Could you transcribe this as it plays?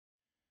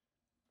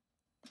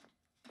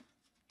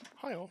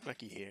Hi all,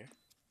 Mackie here.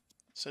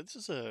 So this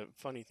is a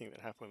funny thing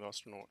that happened with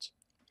Ostranautts.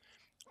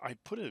 I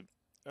put a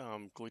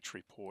glitch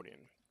report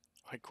in.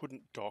 I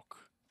couldn't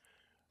dock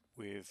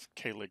with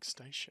K-Leg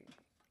Station,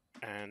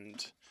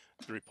 and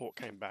the report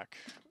came back.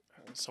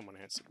 Someone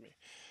answered me.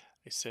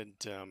 They said,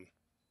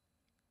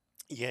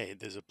 yeah,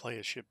 there's a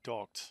player ship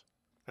docked,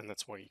 and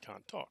that's why you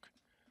can't dock.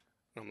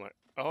 And I'm like,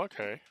 oh,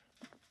 okay.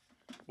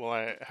 Well,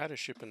 I had a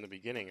ship in the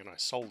beginning, and I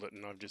sold it,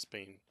 and I've just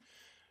been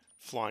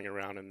flying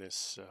around in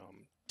this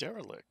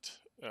derelict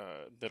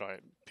that I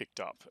picked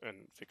up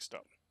and fixed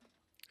up.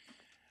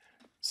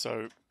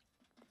 So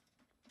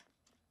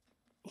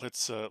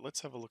let's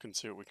have a look and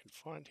see what we can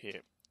find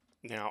here.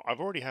 Now, I've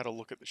already had a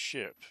look at the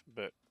ship,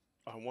 but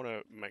I want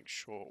to make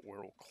sure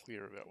we're all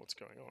clear about what's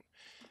going on.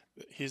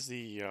 Here's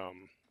the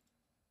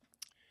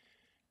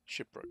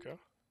shipbroker.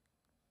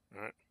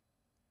 All right.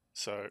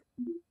 So,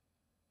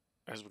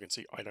 as we can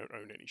see, I don't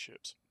own any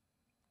ships.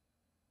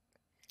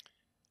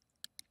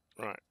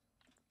 Right.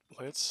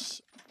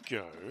 Let's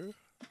go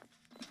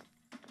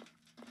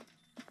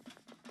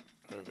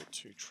over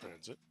to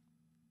transit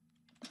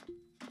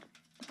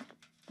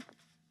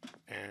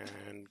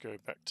and go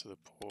back to the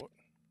port.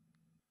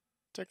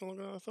 Taking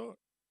longer than I thought.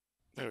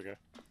 There we go.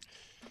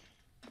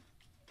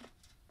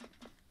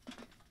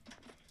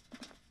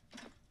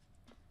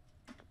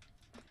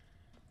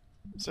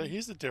 So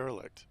here's the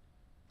derelict.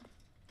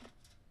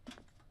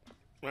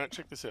 Right,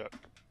 check this out.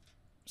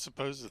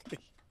 Supposedly,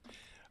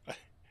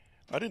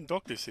 I didn't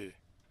dock this here.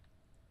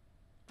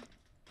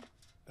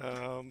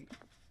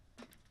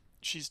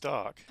 She's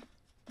dark.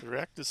 The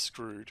reactor's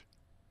screwed.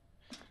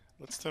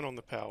 Let's turn on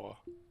the power.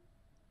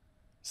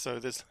 So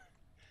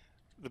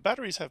the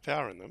batteries have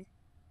power in them.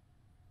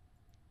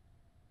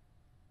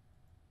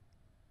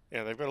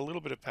 Yeah, they've got a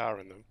little bit of power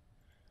in them.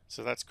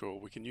 So that's cool.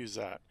 We can use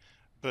that.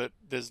 But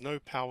there's no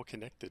power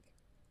connected.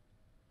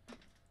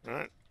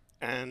 Right?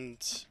 And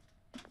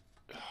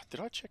did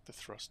I check the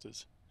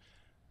thrusters?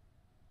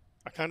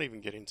 I can't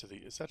even get into the...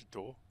 Is that a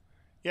door?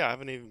 Yeah, I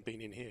haven't even been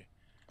in here.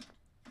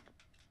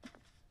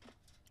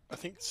 I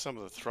think some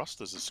of the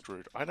thrusters are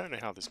screwed. I don't know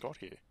how this got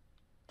here.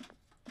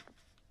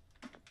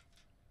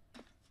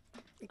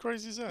 How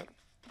crazy is that?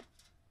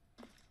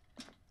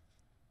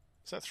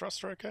 Is that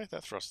thruster okay?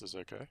 That thruster's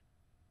okay.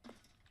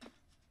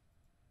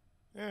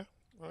 Yeah,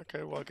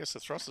 okay, well I guess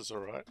the thruster's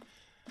alright.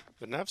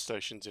 The nav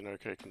station's in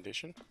okay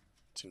condition.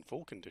 It's in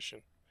full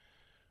condition.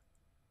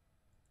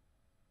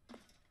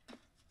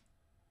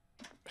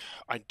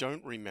 I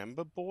don't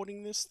remember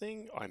boarding this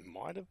thing. I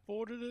might have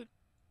boarded it.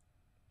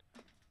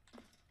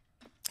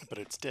 But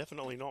it's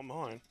definitely not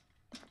mine.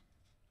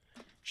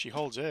 She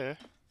holds air.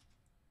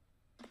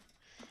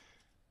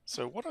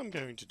 So what I'm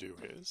going to do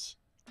is,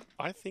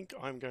 I think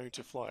I'm going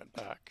to fly it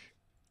back.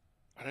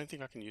 I don't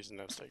think I can use the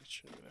nav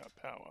station without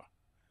power.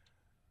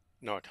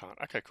 No, I can't.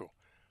 Okay, cool.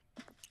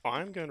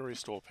 I'm going to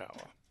restore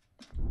power.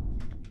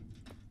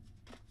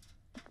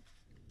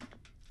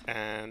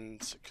 And,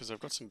 because I've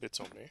got some bits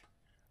on me,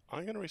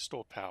 I'm going to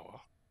restore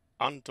power,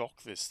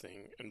 undock this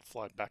thing, and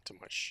fly back to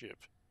my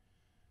ship.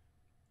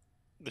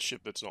 The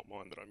ship that's not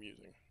mine that I'm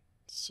using.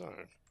 So,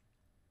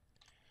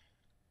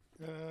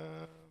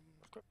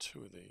 I've got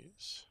two of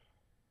these.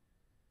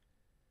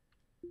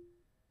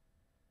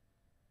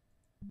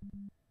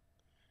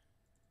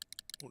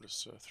 We'll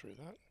just surf through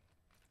that.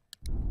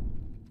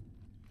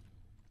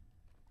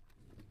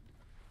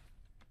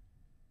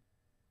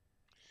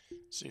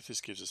 See if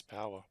this gives us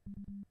power.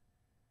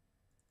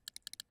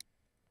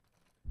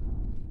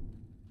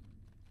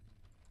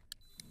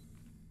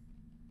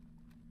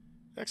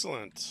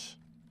 Excellent.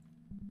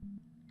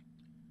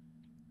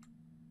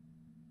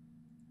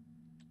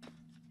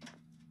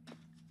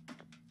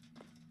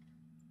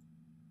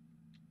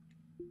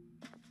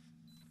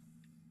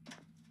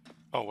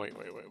 Oh, wait.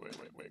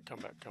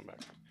 Come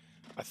back.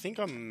 I think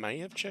I may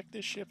have checked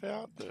this ship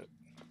out, but...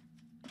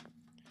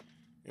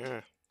 yeah.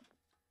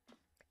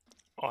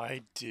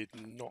 I did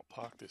not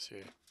park this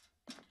here.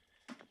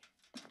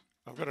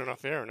 I've got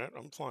enough air in it.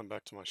 I'm flying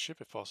back to my ship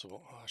if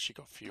possible. Oh, she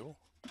got fuel.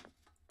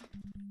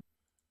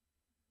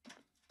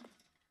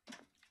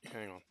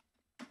 Hang on.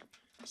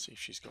 See if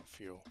she's got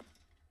fuel.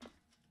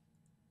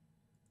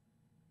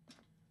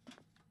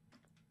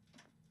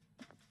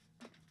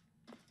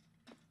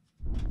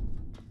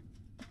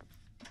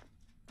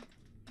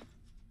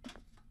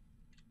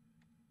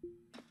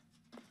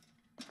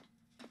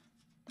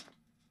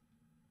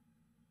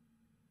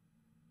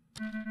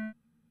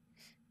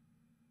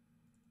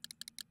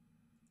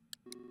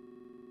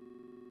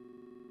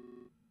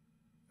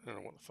 I don't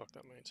know what the fuck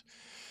that means.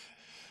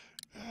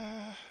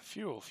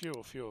 Fuel.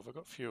 Have I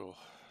got fuel?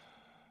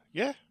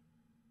 Yeah?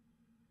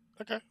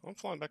 Okay, I'm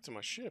flying back to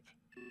my ship.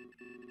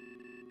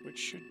 Which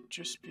should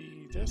just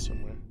be there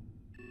somewhere.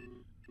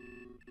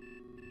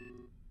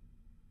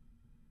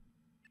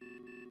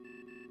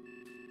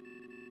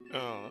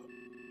 Oh,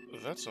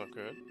 that's not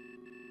good.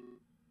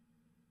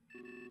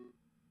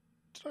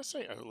 Did I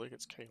say O-Leg?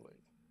 It's K-Leg.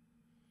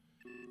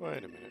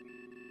 Wait a minute.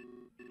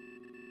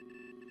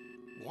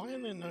 Why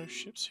are there no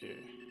ships here?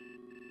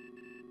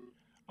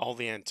 Oh,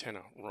 the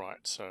antenna. Right,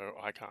 so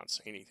I can't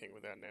see anything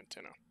without an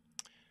antenna.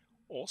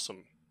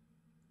 Awesome.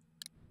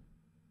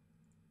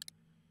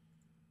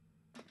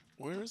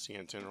 Where is the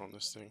antenna on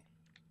this thing?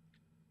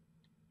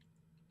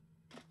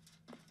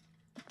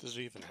 Does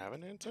it even have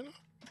an antenna?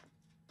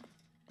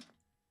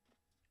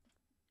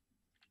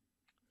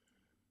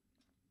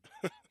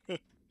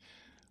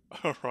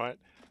 Alright.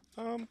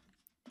 I'm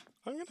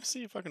going to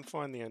see if I can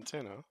find the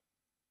antenna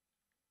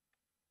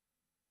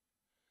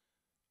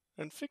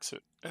and fix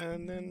it.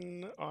 And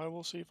then I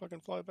will see if I can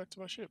fly back to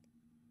my ship.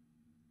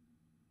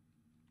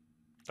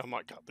 I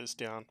might cut this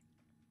down,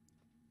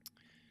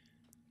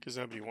 because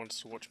nobody wants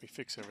to watch me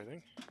fix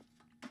everything.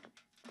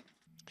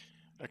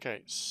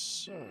 Okay,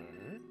 so...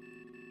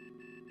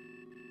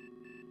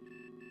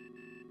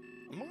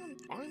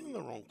 I'm in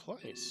the wrong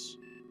place.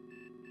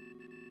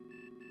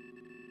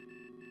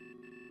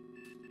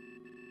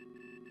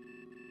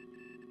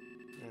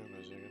 Hang on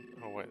a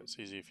second. Oh wait, it's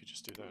easy if you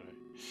just do that, eh?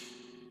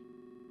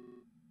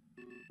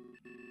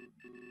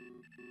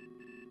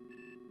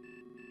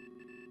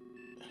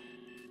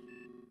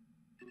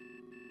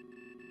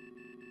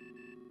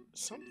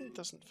 Something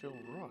doesn't feel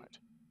right.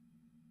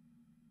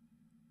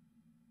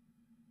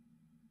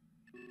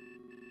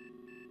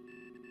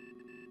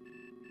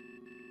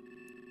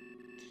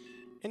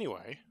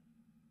 Anyway,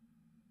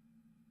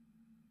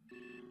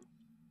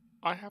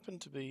 I happen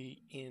to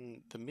be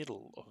in the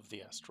middle of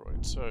the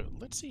asteroid, so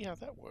let's see how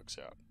that works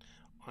out.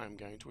 I'm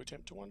going to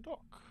attempt to undock.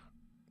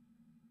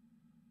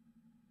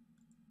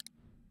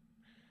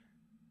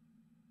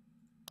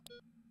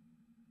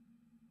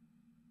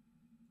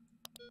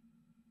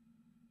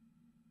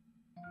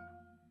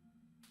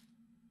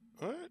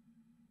 What?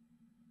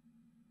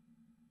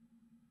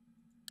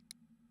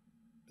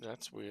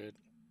 That's weird.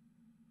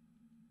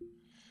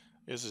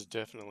 This is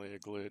definitely a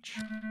glitch.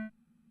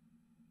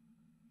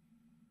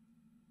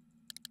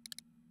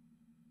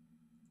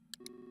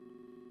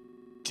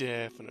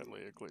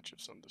 Definitely a glitch of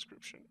some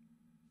description.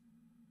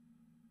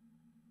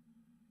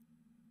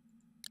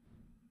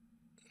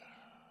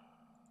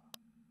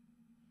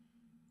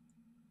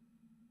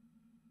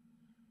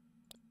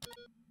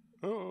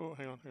 Oh,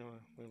 hang on, wait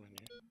a minute.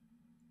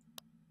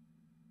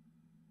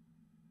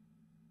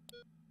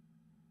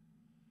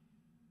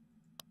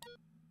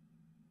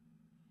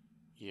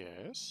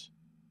 Yes.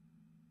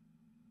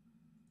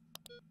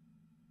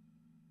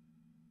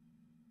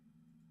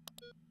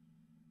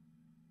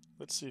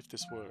 Let's see if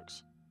this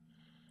works.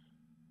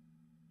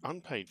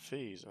 Unpaid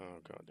fees. Oh,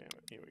 god damn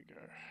it. Here we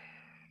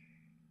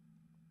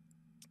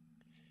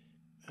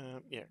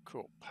go. Yeah,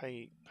 cool.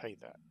 Pay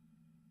that.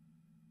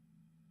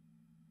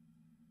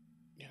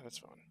 Yeah, that's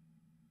fine.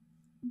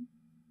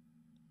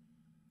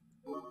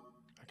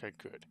 Okay,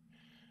 good.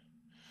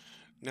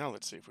 Now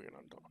let's see if we can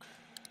undock.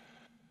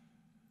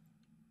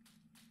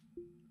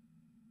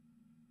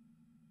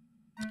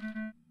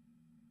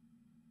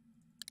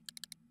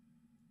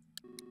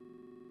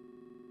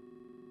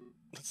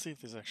 Let's see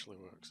if this actually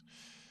works.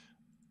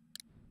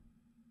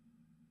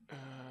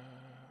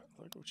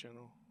 Local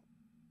channel.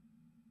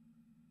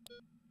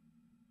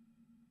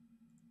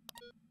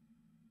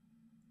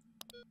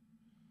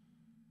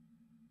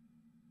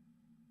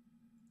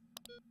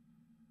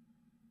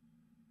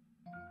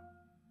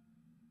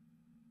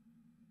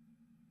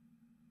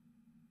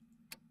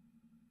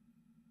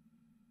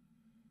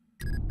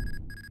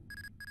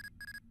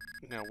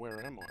 Now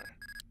where am I?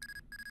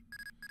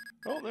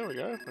 Oh, there we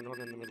go. We're not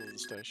in the middle of the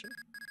station.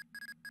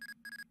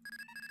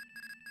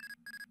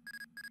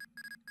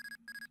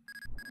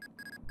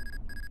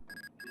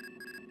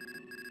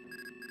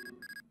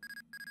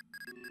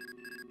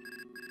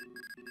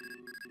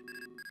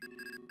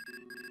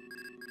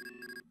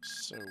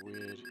 So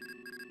weird.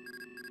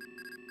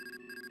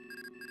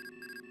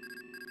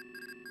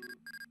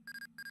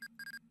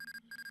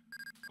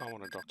 I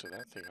want to dock to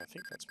that thing. I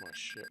think that's my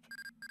ship.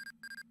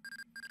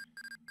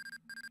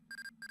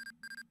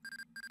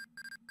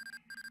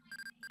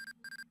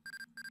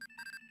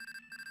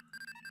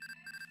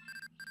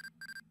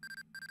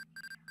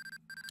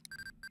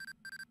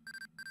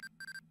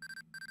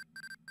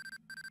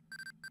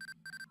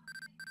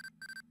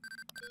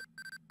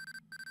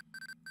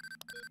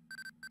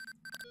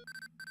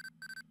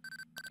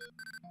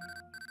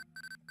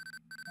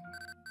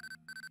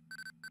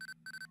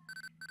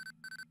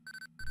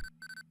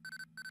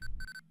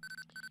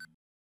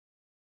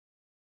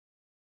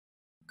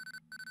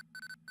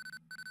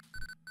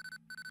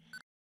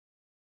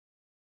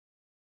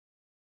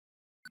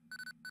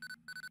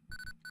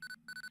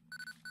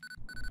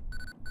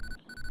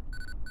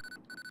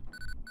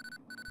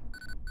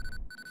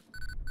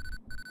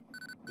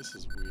 This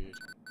is weird.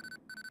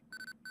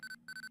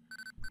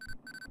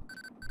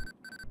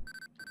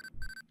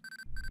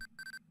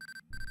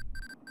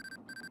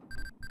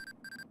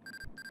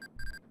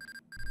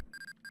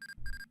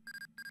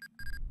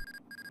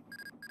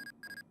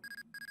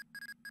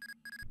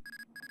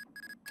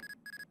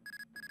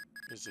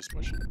 Is this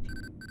my ship?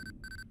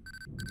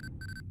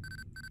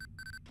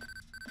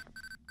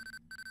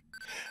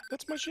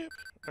 That's my ship!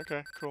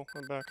 Okay, cool,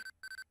 I'm back.